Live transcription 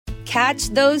Catch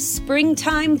those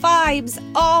springtime vibes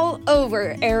all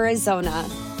over Arizona.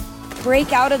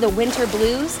 Break out of the winter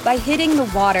blues by hitting the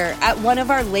water at one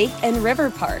of our lake and river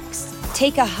parks.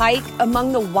 Take a hike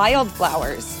among the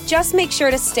wildflowers. Just make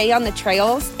sure to stay on the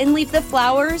trails and leave the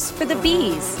flowers for the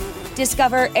bees.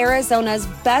 Discover Arizona's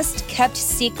best-kept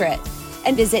secret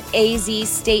and visit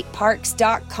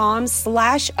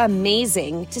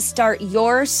azstateparks.com/amazing to start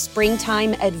your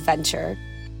springtime adventure.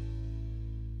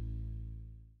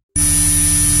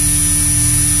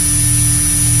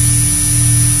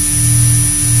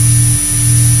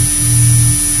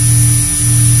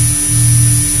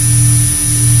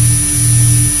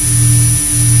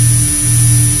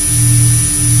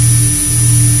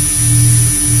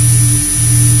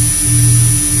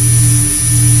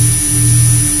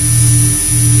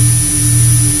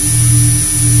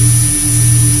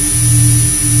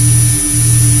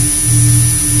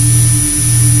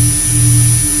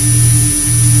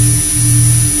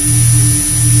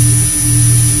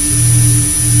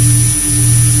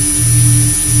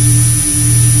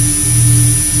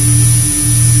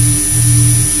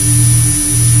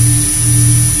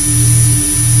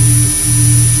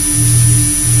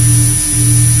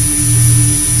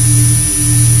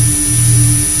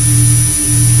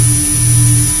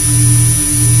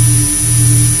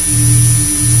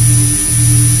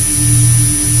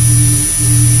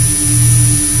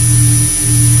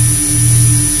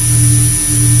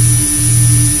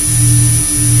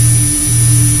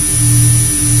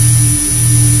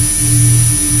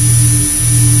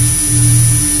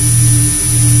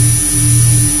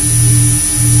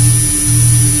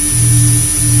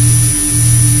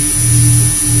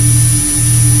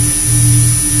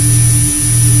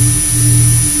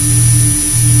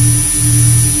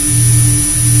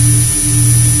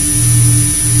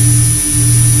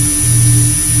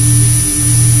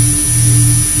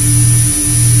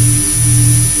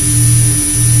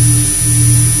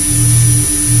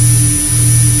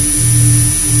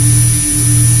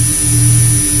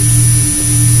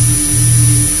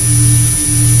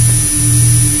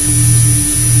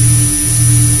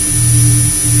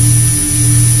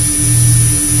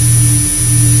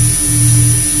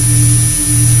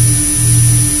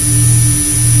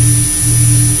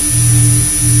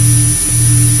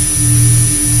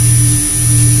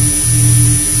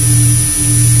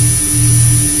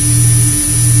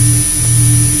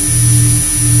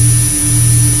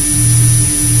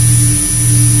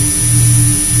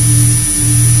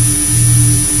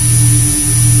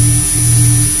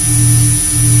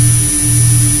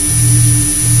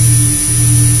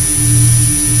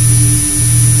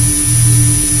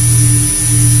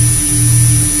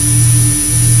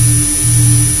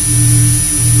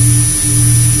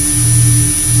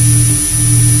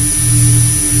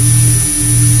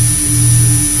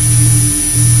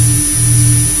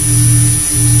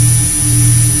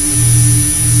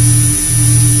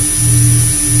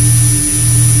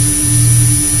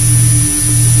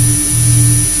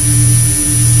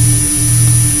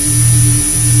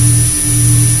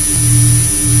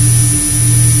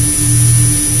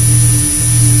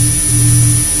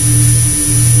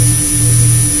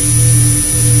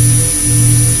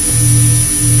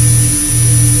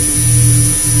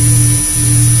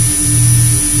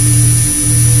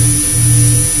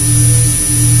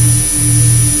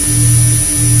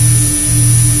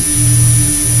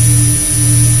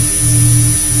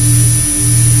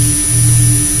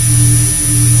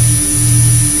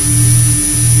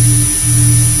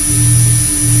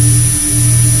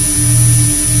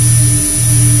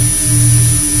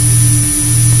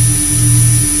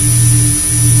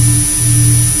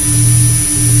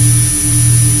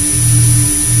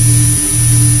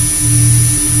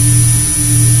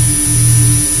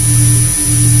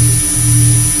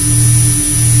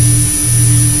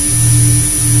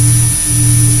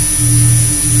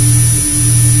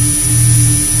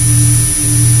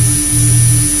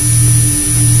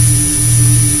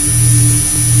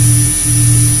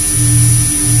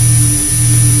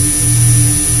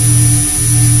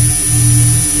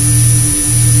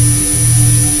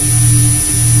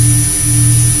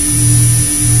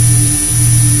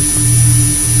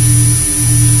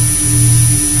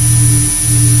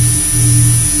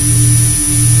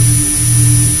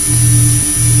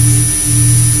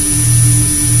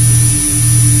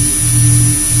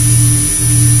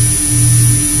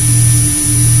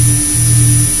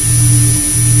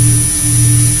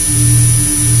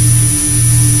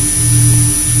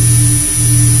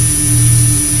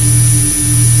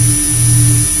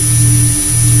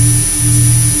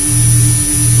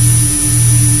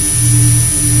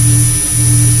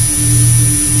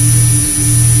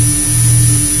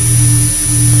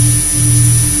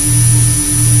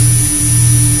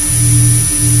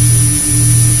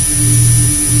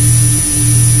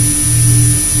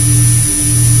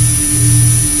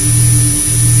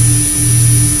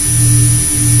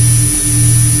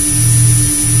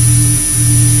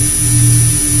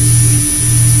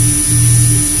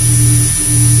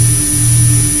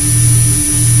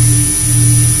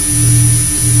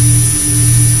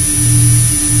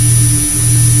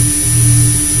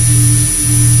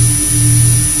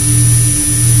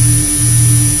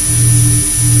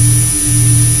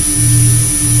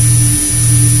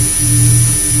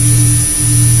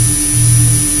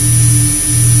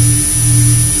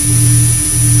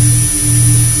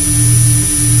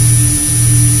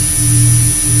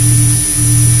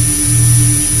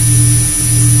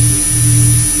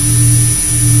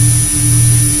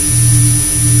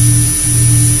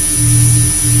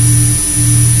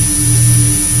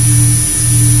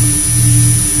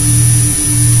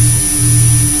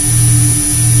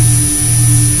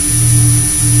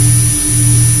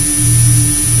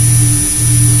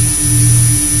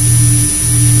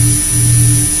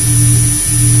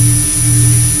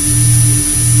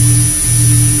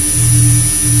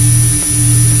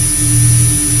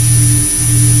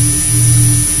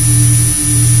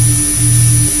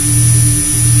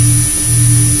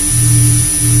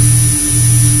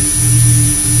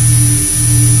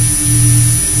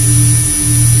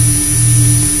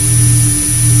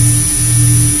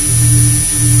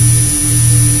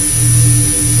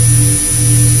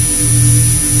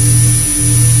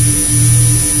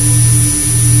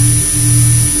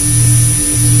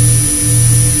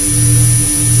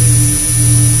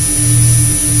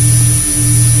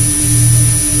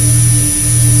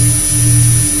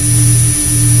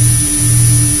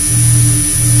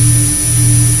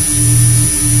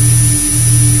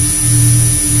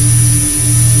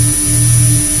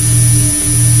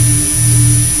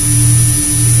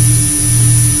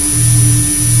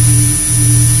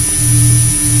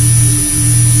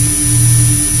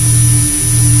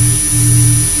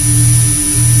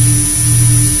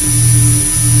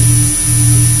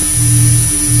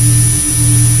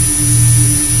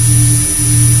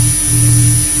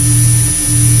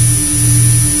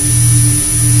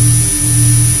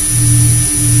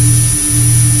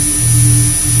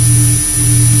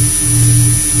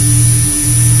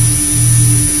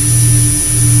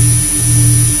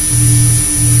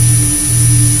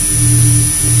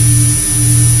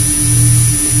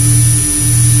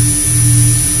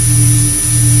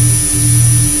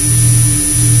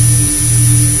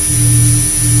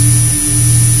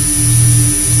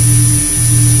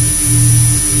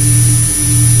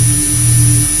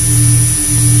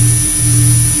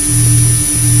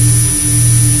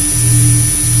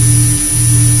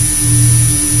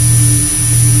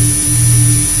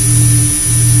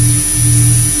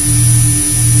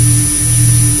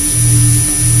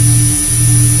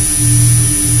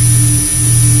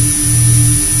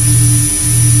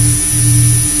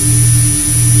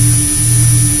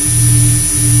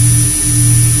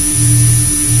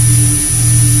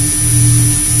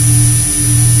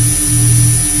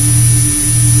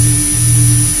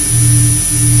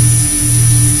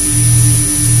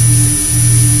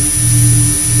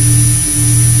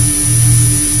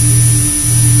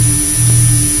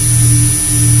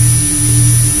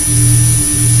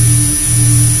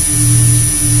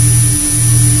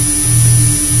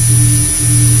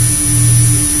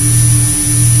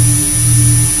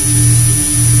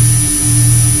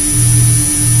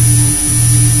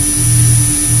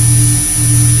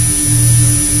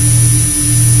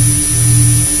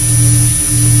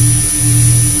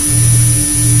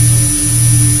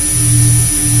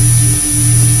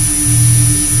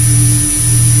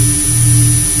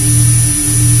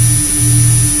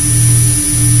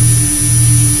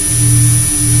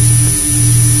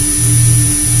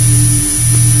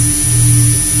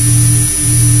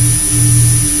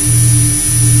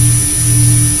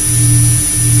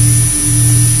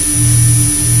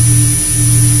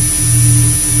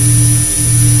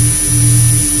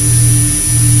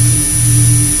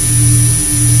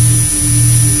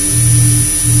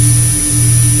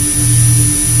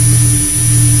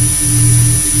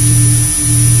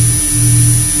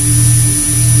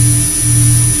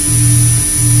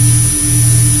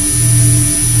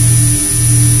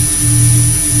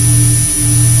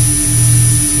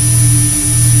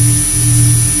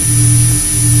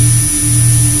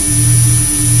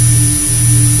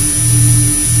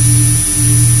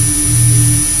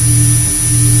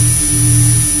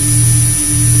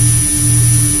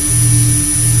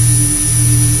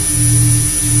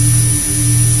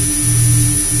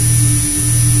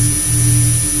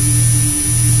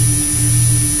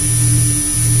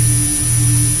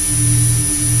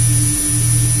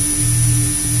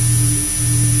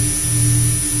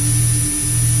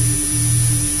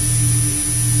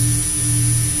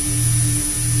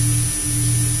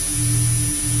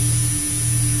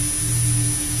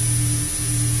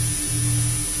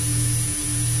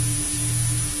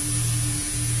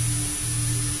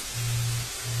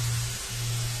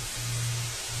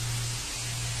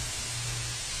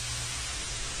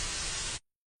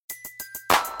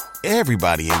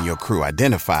 Everybody in your crew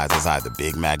identifies as either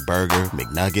Big Mac Burger,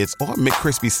 McNuggets, or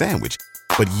McCrispy Sandwich.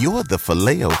 But you're the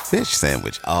Filet-O-Fish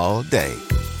Sandwich all day.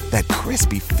 That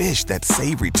crispy fish, that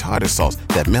savory tartar sauce,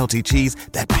 that melty cheese,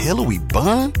 that pillowy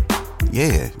bun.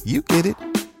 Yeah, you get it.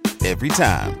 Every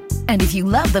time. And if you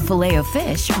love the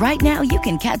Filet-O-Fish, right now you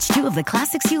can catch two of the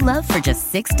classics you love for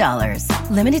just $6.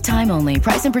 Limited time only.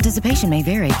 Price and participation may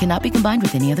vary. Cannot be combined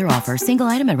with any other offer. Single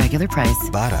item at regular price.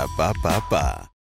 Ba-da-ba-ba-ba.